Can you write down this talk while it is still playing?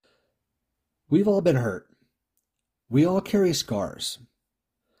We've all been hurt. We all carry scars.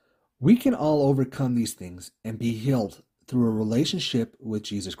 We can all overcome these things and be healed through a relationship with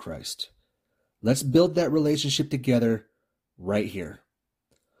Jesus Christ. Let's build that relationship together right here.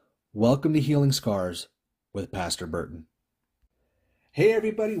 Welcome to Healing Scars with Pastor Burton. Hey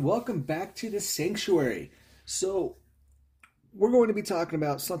everybody, welcome back to the sanctuary. So we're going to be talking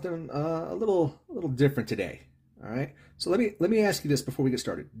about something a little different today. All right. So let me ask you this before we get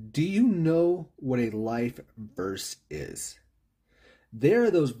started. Do you know what a life verse is? There are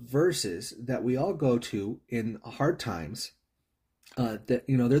those verses that we all go to in hard times. That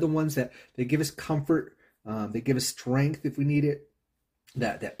they're the ones that they give us comfort. They give us strength if we need it.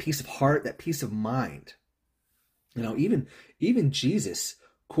 That peace of heart, that peace of mind. Even Jesus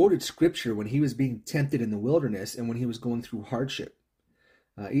quoted scripture when he was being tempted in the wilderness and when he was going through hardship.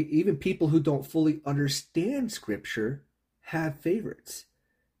 Even people who don't fully understand scripture have favorites.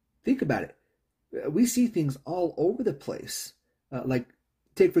 Think about it. We see things all over the place. Like,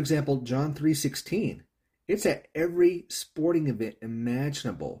 take for example, John 3:16. It's at every sporting event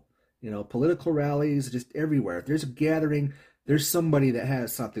imaginable. Political rallies, just everywhere. If there's a gathering, there's somebody that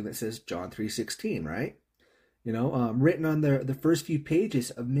has something that says John 3:16, right? Written on the first few pages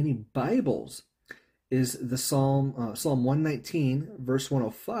of many Bibles is the Psalm 119, verse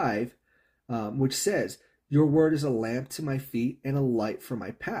 105, which says, "Your word is a lamp to my feet and a light for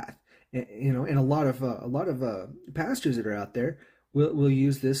my path." And a lot of pastors that are out there will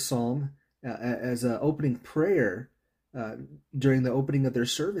use this psalm as an opening prayer during the opening of their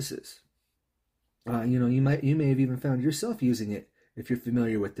services. You may have even found yourself using it if you're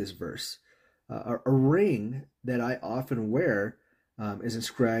familiar with this verse. A ring that I often wear is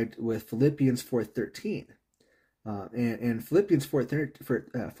inscribed with Philippians 4:13. And Philippians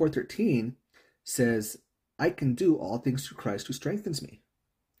 4:13 says, "I can do all things through Christ who strengthens me."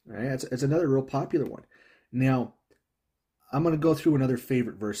 All right, that's another real popular one. Now, I'm going to go through another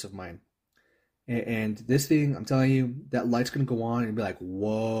favorite verse of mine. And this thing, I'm telling you, that light's going to go on and be like,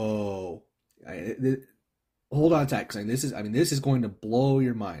 whoa. Hold on tight, because this is going to blow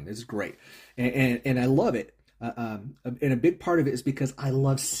your mind. This is great. And I love it. And a big part of it is because I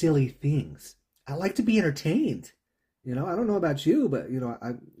love silly things. I like to be entertained. I don't know about you, but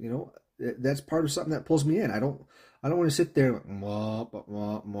that's part of something that pulls me in. I don't want to sit there mwah,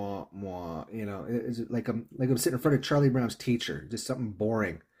 mwah, mwah, mwah. It's like I'm sitting in front of Charlie Brown's teacher, just something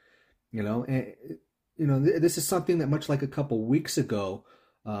boring. And this is something that, much like a couple weeks ago,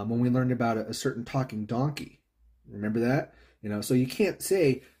 when we learned about a certain talking donkey. Remember that? So you can't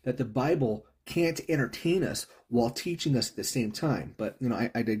say that the Bible can't entertain us while teaching us at the same time. But,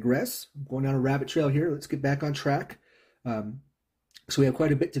 I digress. I'm going down a rabbit trail here. Let's get back on track. So we have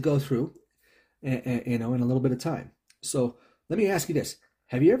quite a bit to go through, in a little bit of time. So let me ask you this.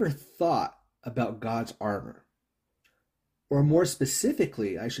 Have you ever thought about God's armor? Or more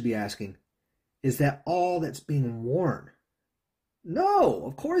specifically, I should be asking, is that all that's being worn? No,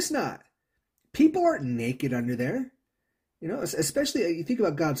 of course not. People aren't naked under there. Especially you think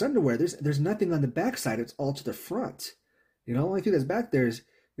about God's underwear, there's nothing on the backside, it's all to the front. The only thing that's back there is,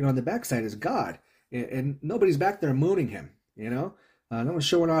 on the backside is God. And nobody's back there mooning him, no one's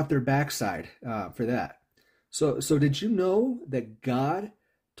showing off their backside for that. So did you know that God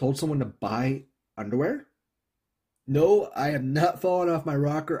told someone to buy underwear? No, I have not fallen off my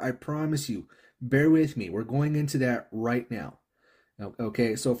rocker, I promise you. Bear with me. We're going into that right now.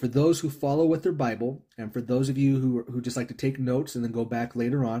 Okay, so for those who follow with their Bible, and for those of you who just like to take notes and then go back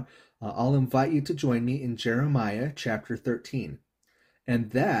later on, I'll invite you to join me in Jeremiah chapter 13. And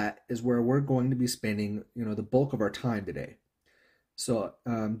that is where we're going to be spending, the bulk of our time today. So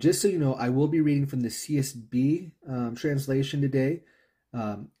just so you know, I will be reading from the CSB translation today.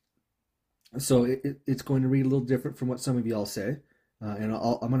 So it's going to read a little different from what some of y'all say. And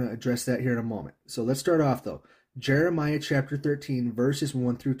I'm going to address that here in a moment. So let's start off though. Jeremiah chapter 13, verses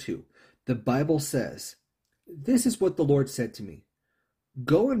 1 through 2. The Bible says, "This is what the Lord said to me.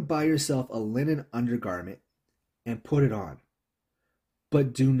 Go and buy yourself a linen undergarment and put it on,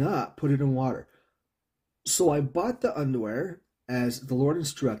 but do not put it in water." So I bought the underwear as the Lord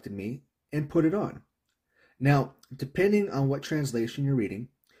instructed me and put it on. Now, depending on what translation you're reading,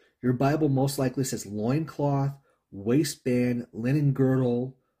 your Bible most likely says loincloth, waistband, linen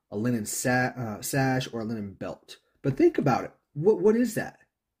girdle, a linen sash, or a linen belt. But think about it. What is that?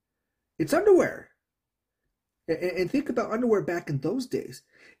 It's underwear. And think about underwear back in those days.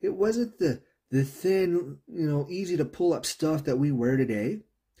 It wasn't the thin, easy to pull up stuff that we wear today.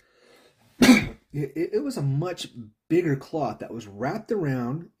 It was a much bigger cloth that was wrapped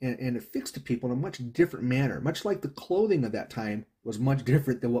around and affixed to people in a much different manner, much like the clothing of that time was much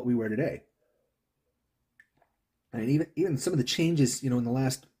different than what we wear today. And even some of the changes, in the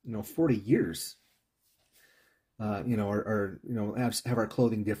last, 40 years, have our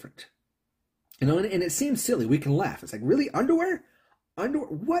clothing different. And it seems silly. We can laugh. It's like, really, underwear? Underwear?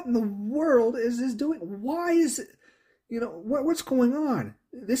 What in the world is this doing? Why is it? What's going on?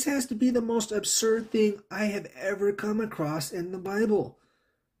 This has to be the most absurd thing I have ever come across in the Bible.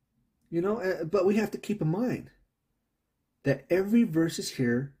 But we have to keep in mind that every verse is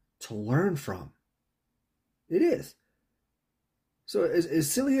here to learn from. It is. So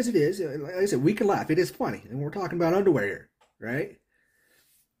as silly as it is, like I said, we can laugh. It is funny. And we're talking about underwear here, right?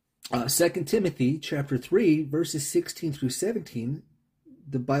 2 Timothy chapter 3, verses 16 through 17,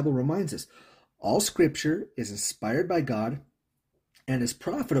 the Bible reminds us, all scripture is inspired by God and is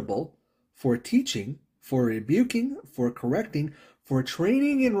profitable for teaching, for rebuking, for correcting, for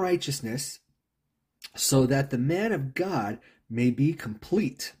training in righteousness, so that the man of God may be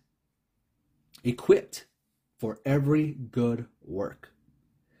complete, equipped for every good work.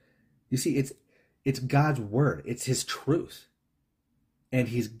 You see, it's God's word. It's his truth. And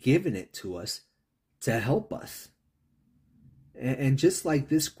he's given it to us to help us. And just like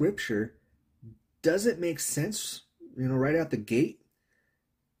this scripture doesn't make sense, right out the gate,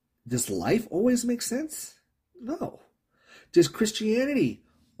 does life always make sense? No. Does Christianity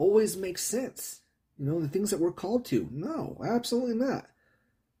always make sense? The things that we're called to? No, absolutely not.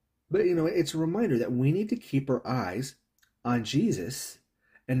 But, it's a reminder that we need to keep our eyes on Jesus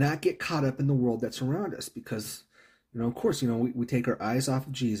and not get caught up in the world that's around us. Because, of course, we take our eyes off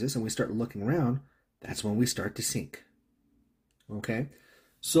of Jesus and we start looking around. That's when we start to sink. Okay?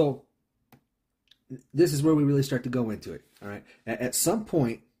 So, this is where we really start to go into it. All right? At some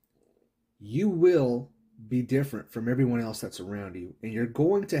point, you will be different from everyone else that's around you. And you're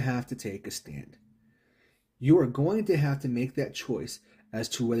going to have to take a stand. You are going to have to make that choice as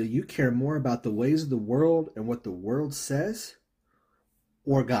to whether you care more about the ways of the world and what the world says,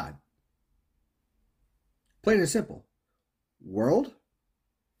 or God. Plain and simple. World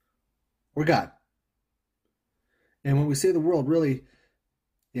or God. And when we say the world, really,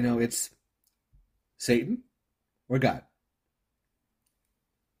 it's Satan or God.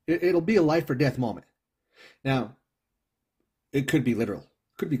 It'll be a life or death moment. Now, it could be literal.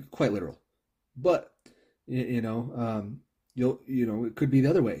 It could be quite literal. But, it could be the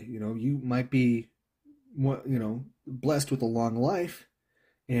other way. You might be, blessed with a long life,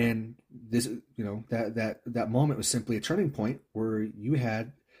 and this, that moment was simply a turning point where you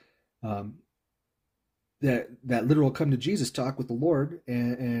had that literal come to Jesus talk with the Lord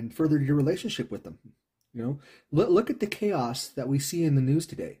and furthered your relationship with them. Look at the chaos that we see in the news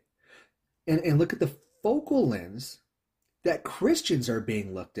today, and look at the focal lens that Christians are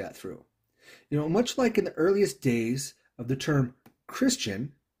being looked at through. Much like in the earliest days of the term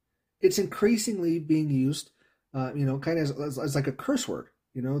Christian, it's increasingly being used, kind of as like a curse word.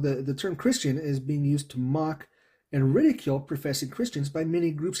 The term Christian is being used to mock and ridicule professing Christians by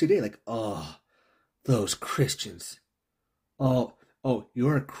many groups today. Like, oh, those Christians. Oh,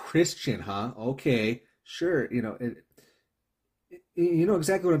 you're a Christian, huh? Okay, sure. You know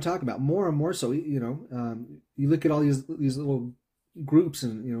exactly what I'm talking about. More and more so, you look at all these little groups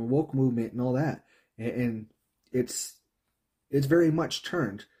and woke movement and all that, and it's very much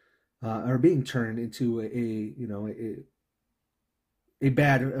turned or being turned into a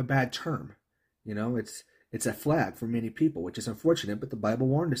bad term. It's a flag for many people, which is unfortunate, but the Bible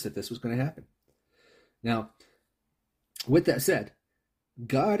warned us that this was going to happen. Now, with that said,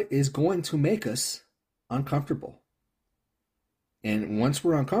 God is going to make us uncomfortable. And once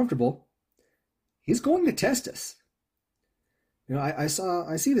we're uncomfortable, he's going to test us. I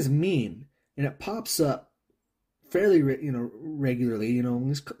see this meme, and it pops up fairly, regularly,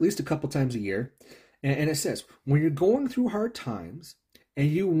 at least a couple times a year. And it says, when you're going through hard times and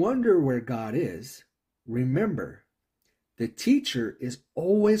you wonder where God is, remember, the teacher is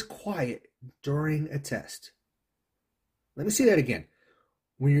always quiet during a test. Let me say that again.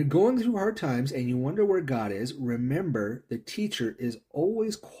 When you're going through hard times and you wonder where God is, remember, the teacher is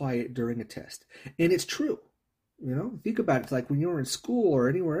always quiet during a test. And it's true. Think about it. It's like when you're in school or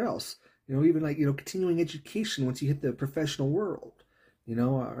anywhere else, even like, continuing education once you hit the professional world.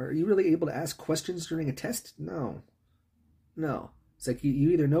 Are you really able to ask questions during a test? No. It's like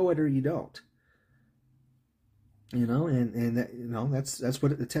you either know it or you don't. And that, that's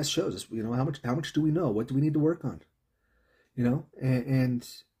what the test shows us. How much do we know? What do we need to work on?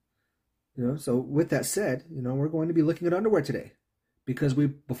 So with that said, we're going to be looking at underwear today, because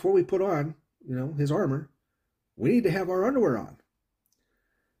before we put on, his armor, we need to have our underwear on.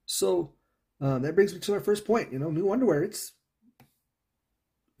 So that brings me to our first point. New underwear, it's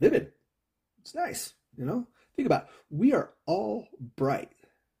vivid. It's nice. You know, think about it. We are all bright.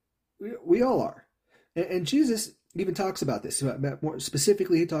 We all are. And Jesus even talks about this. More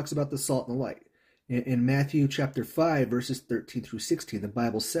specifically, he talks about the salt and the light. In Matthew chapter 5, verses 13 through 16, the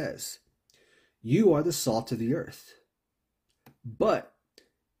Bible says, "You are the salt of the earth. But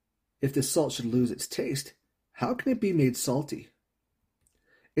if the salt should lose its taste, how can it be made salty?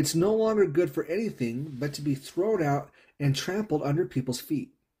 It's no longer good for anything but to be thrown out and trampled under people's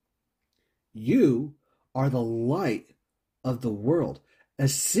feet. You are the light of the world. A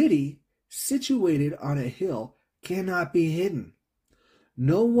city situated on a hill cannot be hidden.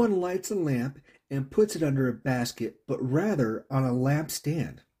 No one lights a lamp and puts it under a basket, but rather on a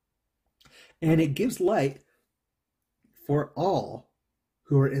lampstand. And it gives light for all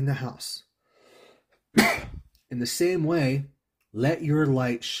who are in the house. In the same way, let your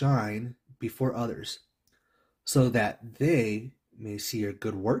light shine before others, so that they may see your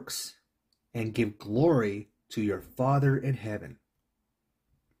good works and give glory to your Father in heaven."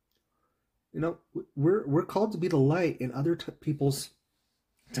 You know, we're called to be the light in other people's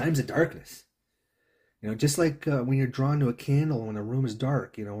times of darkness. You know, just like when you're drawn to a candle when a room is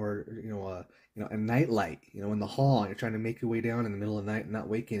dark, or a night light, in the hall, and you're trying to make your way down in the middle of the night and not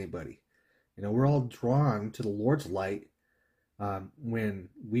wake anybody. We're all drawn to the Lord's light when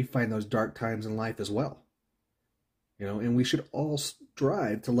we find those dark times in life as well. And we should all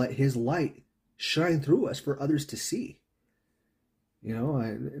strive to let His light shine through us for others to see. Many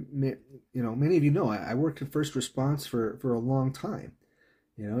of you know I worked in first response for a long time.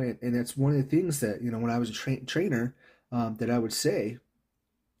 And that's one of the things that when I was a trainer that I would say,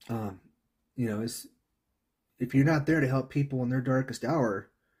 is if you're not there to help people in their darkest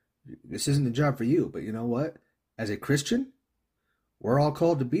hour, this isn't the job for you. But you know what? As a Christian, we're all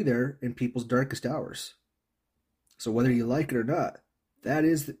called to be there in people's darkest hours. So whether you like it or not, that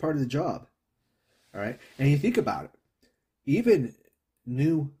is part of the job. All right. And you think about it, even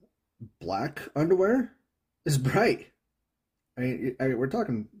new black underwear is bright. I mean, we're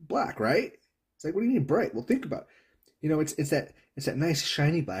talking black, right? It's like, what do you mean bright? Well, think about it. It's that nice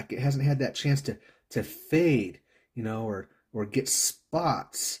shiny black. It hasn't had that chance to fade, or get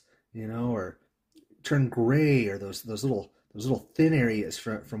spots, or turn gray, or those little thin areas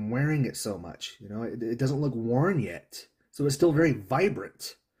from wearing it so much. It doesn't look worn yet, so it's still very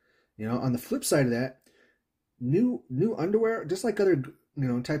vibrant. On the flip side of that, new underwear, just like other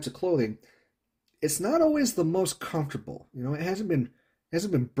types of clothing, it's not always the most comfortable. It hasn't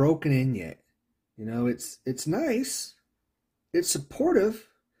been broken in yet. It's nice, it's supportive,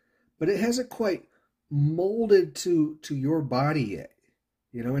 but it hasn't quite molded to your body yet.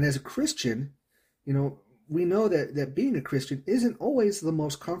 And as a Christian, we know that being a Christian isn't always the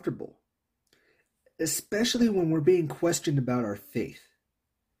most comfortable, especially when we're being questioned about our faith.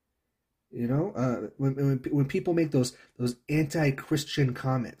 When people make those anti-Christian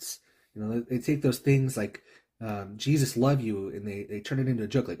comments, they take those things like Jesus love you, and they turn it into a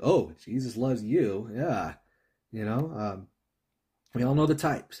joke, like, oh, Jesus loves you, yeah. We all know the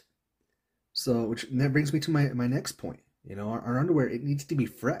types. So that brings me to my next point. Our underwear, it needs to be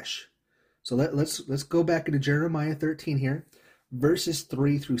fresh. So let's go back into Jeremiah 13 here, verses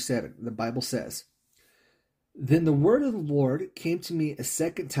 3 through 7. The Bible says, "Then the word of the Lord came to me a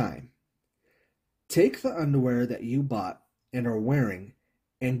second time. Take the underwear that you bought and are wearing,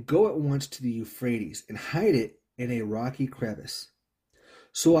 and go at once to the Euphrates and hide it in a rocky crevice."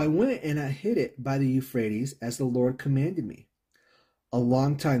 So I went and I hid it by the Euphrates as the Lord commanded me. A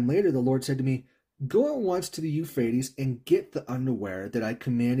long time later, the Lord said to me, "Go at once to the Euphrates and get the underwear that I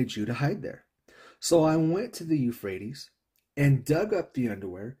commanded you to hide there." So I went to the Euphrates and dug up the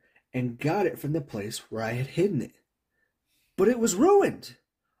underwear and got it from the place where I had hidden it. But it was ruined,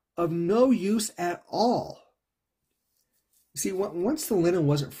 of no use at all. You see, once the linen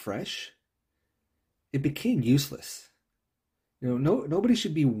wasn't fresh, it became useless. Nobody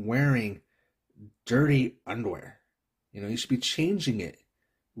should be wearing dirty underwear. You should be changing it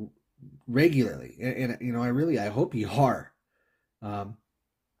regularly, and I hope you are.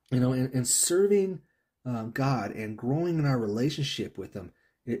 And serving God and growing in our relationship with Him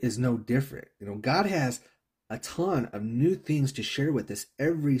is no different. God has a ton of new things to share with us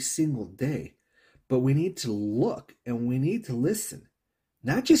every single day, but we need to look and we need to listen,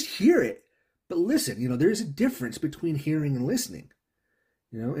 not just hear it, but listen. There's a difference between hearing and listening.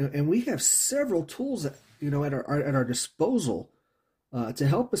 And we have several tools at our disposal to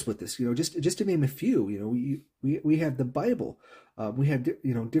help us with this. Just to name a few. We have the Bible. We have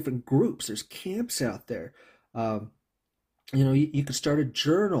different groups. There's camps out there. You could start a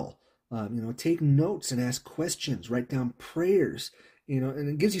journal. Take notes and ask questions. Write down prayers. and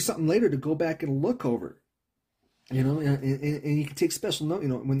it gives you something later to go back and look over. And you can take special note,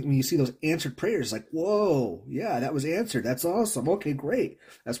 when you see those answered prayers, like, whoa, yeah, that was answered. That's awesome. Okay, great.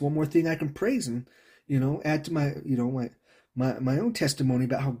 That's one more thing I can praise and, add to my, my own testimony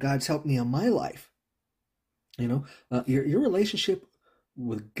about how God's helped me in my life. Your relationship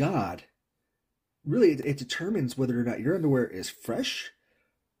with God, really, it determines whether or not your underwear is fresh,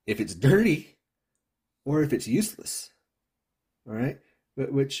 if it's dirty, or if it's useless. All right?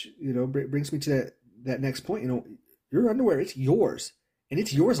 Which, brings me to that next point. Your underwear, it's yours, and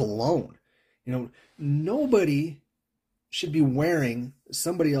it's yours alone. Nobody should be wearing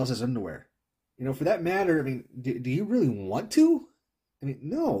somebody else's underwear. For that matter, I mean, do you really want to? I mean,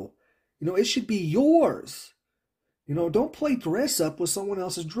 no. It should be yours. Don't play dress up with someone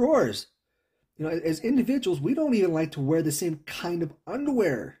else's drawers. As individuals, we don't even like to wear the same kind of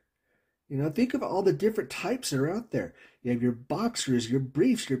underwear. Think of all the different types that are out there. You have your boxers, your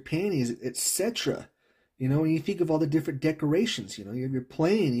briefs, your panties, etc. And you think of all the different decorations. You have your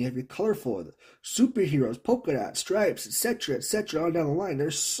plain, you have your colorful, the superheroes, polka dot, stripes, etc., on down the line.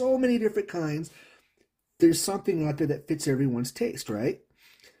 There's so many different kinds. There's something out there that fits everyone's taste, right?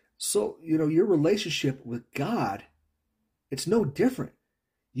 So, your relationship with God, it's no different.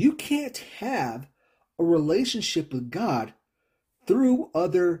 You can't have a relationship with God through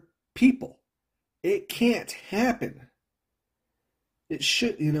other people. It can't happen. It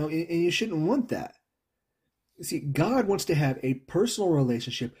should, and you shouldn't want that. See, God wants to have a personal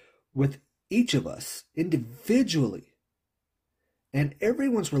relationship with each of us individually. And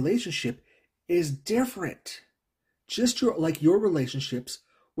everyone's relationship is different. Just like your relationships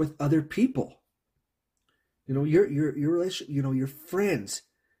with other people. Your relation, your friends,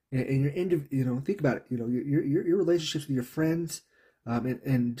 and your think about it. Your relationships with your friends,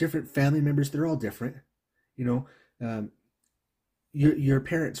 and different family members, they're all different. Your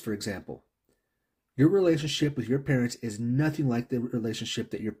parents, for example. Your relationship with your parents is nothing like the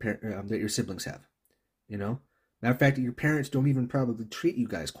relationship that your siblings have. Matter of fact, your parents don't even probably treat you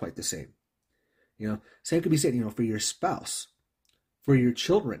guys quite the same. Same could be said, for your spouse, for your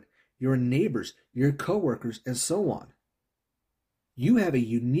children, your neighbors, your coworkers, and so on. You have a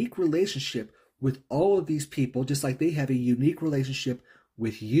unique relationship with all of these people, just like they have a unique relationship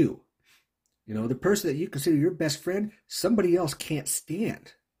with you. The person that you consider your best friend, somebody else can't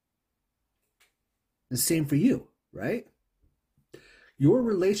stand. The same for you, right? Your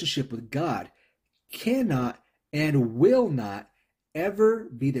relationship with God cannot and will not ever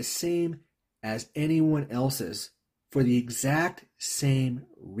be the same as anyone else's for the exact same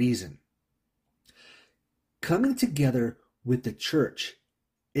reason. Coming together with the church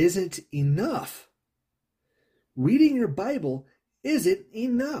isn't enough. Reading your Bible isn't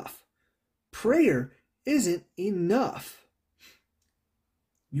enough. Prayer isn't enough.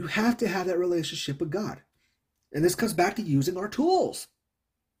 You have to have that relationship with God. And this comes back to using our tools.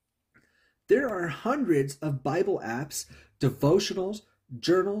 There are hundreds of Bible apps, devotionals,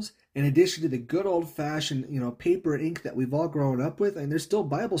 journals, in addition to the good old-fashioned, paper and ink that we've all grown up with. And there's still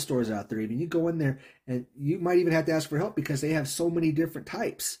Bible stores out there. Even you go in there and you might even have to ask for help because they have so many different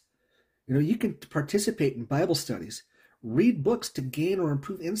types. You can participate in Bible studies, read books to gain or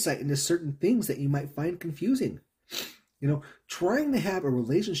improve insight into certain things that you might find confusing. Trying to have a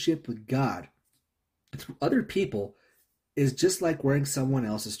relationship with God through other people is just like wearing someone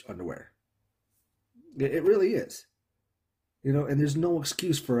else's underwear. It really is. And there's no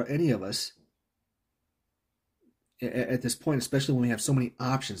excuse for any of us at this point, especially when we have so many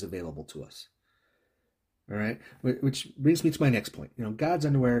options available to us. All right? Which brings me to my next point. God's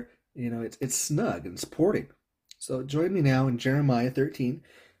underwear, it's snug and supporting. So join me now in Jeremiah 13.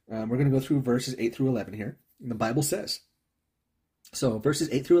 We're going to go through verses 8 through 11 here. And the Bible says, so verses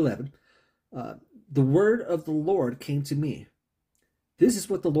 8 through 11, the word of the Lord came to me. This is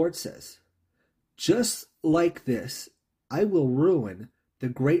what the Lord says. Just like this, I will ruin the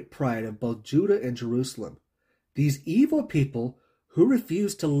great pride of both Judah and Jerusalem. These evil people who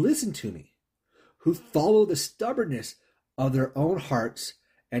refuse to listen to me, who follow the stubbornness of their own hearts,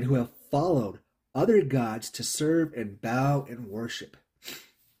 and who have followed other gods to serve and bow and worship.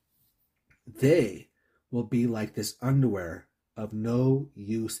 They will be like this underwear of no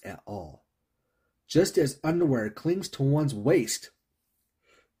use at all. Just as underwear clings to one's waist,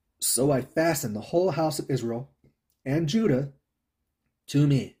 so I fasten the whole house of Israel and Judah to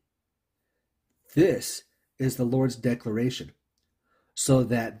me. This is the Lord's declaration, so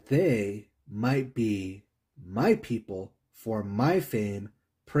that they might be my people for my fame,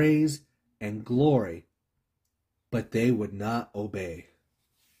 praise, and glory, but they would not obey.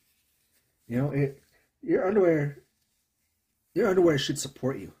 Your underwear, Your underwear should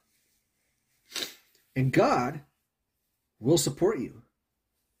support you. And God will support you.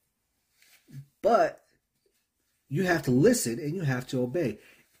 But you have to listen and you have to obey,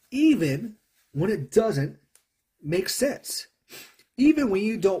 even when it doesn't make sense. Even when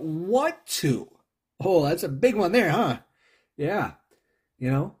you don't want to. Oh, that's a big one there, huh? Yeah.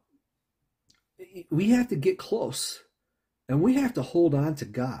 You know, we have to get close and we have to hold on to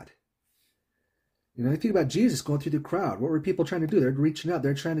God. You know, you think about Jesus going through the crowd. What were people trying to do? They're reaching out.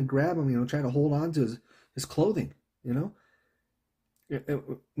 They're trying to grab him, trying to hold on to his clothing, When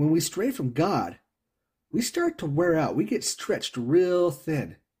we stray from God, we start to wear out. We get stretched real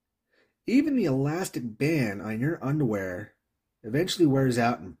thin. Even the elastic band on your underwear eventually wears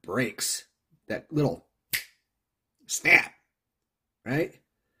out and breaks. That little snap, right?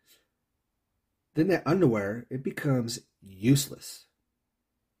 Then that underwear, it becomes useless.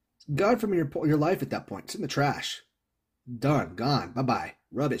 It's gone from your life at that point. It's in the trash. Done, gone, bye-bye,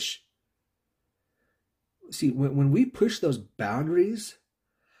 rubbish. See, when we push those boundaries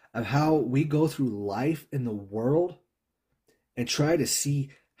of how we go through life in the world and try to see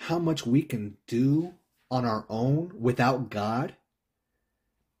how much we can do on our own without God,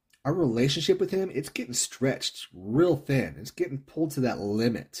 our relationship with him, it's getting stretched real thin. It's getting pulled to that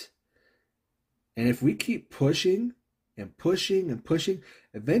limit. And if we keep pushing and pushing and pushing,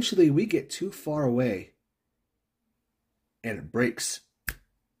 eventually we get too far away and it breaks.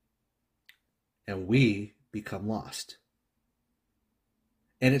 And we become lost.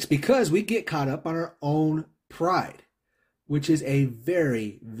 And it's because we get caught up on our own pride, which is a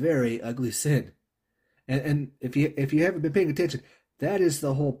very, very ugly sin. And if you haven't been paying attention, that is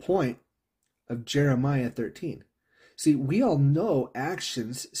the whole point of Jeremiah 13. See, we all know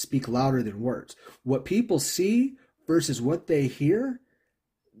actions speak louder than words. What people see versus what they hear,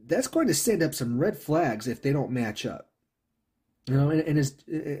 that's going to send up some red flags if they don't match up.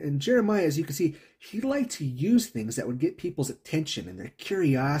 And Jeremiah, as you can see, he liked to use things that would get people's attention and their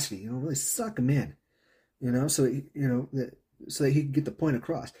curiosity, really suck them in, so that he could get the point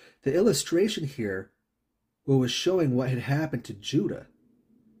across. The illustration here was showing what had happened to Judah.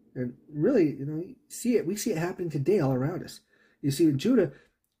 And really, we see it happening today all around us. You see, in Judah,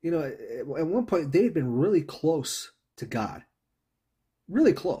 at one point they had been really close to God.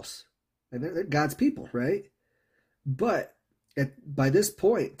 Really close. And they're God's people, right? But by this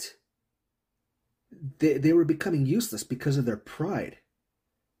point, they were becoming useless because of their pride.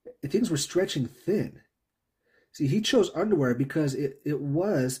 Things were stretching thin. See, he chose underwear because it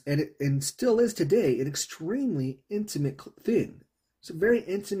was, and still is today, an extremely intimate thing. It's a very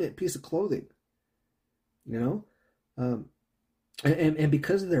intimate piece of clothing, and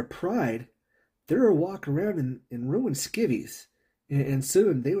because of their pride, they were walking around in ruined skivvies, and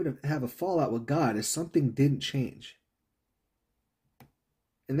soon they would have a fallout with God if something didn't change.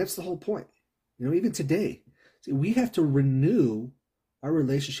 And that's the whole point. Even today, see, we have to renew our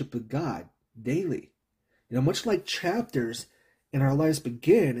relationship with God daily. Much like chapters in our lives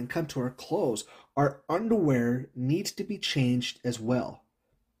begin and come to our close, our underwear needs to be changed as well.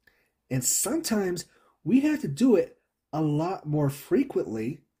 And sometimes we have to do it a lot more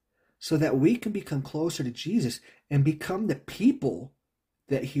frequently so that we can become closer to Jesus and become the people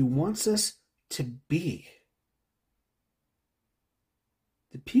that he wants us to be.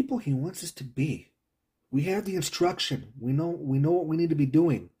 The people he wants us to be. We have the instruction. We know what we need to be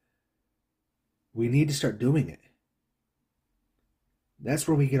doing. We need to start doing it. That's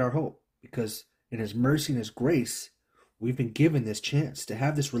where we get our hope, because in his mercy and his grace, we've been given this chance to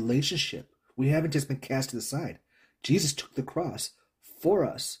have this relationship. We haven't just been cast to the side. Jesus took the cross for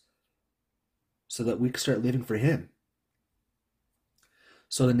us so that we can start living for him.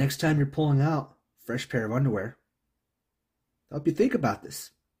 So the next time you're pulling out a fresh pair of underwear, I hope you think about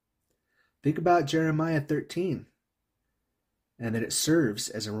this. Think about Jeremiah 13, and that it serves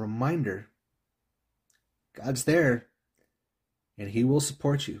as a reminder God's there, and he will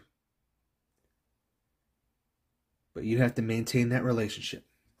support you. But you have to maintain that relationship.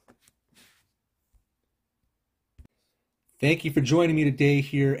 Thank you for joining me today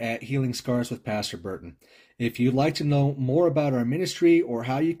here at Healing Scars with Pastor Burton. If you'd like to know more about our ministry or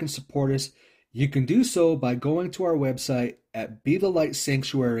how you can support us, you can do so by going to our website at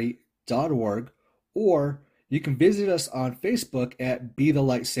BeTheLightSanctuary.org, or you can visit us on Facebook at Be the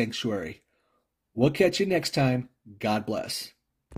Light Sanctuary. We'll catch you next time. God bless.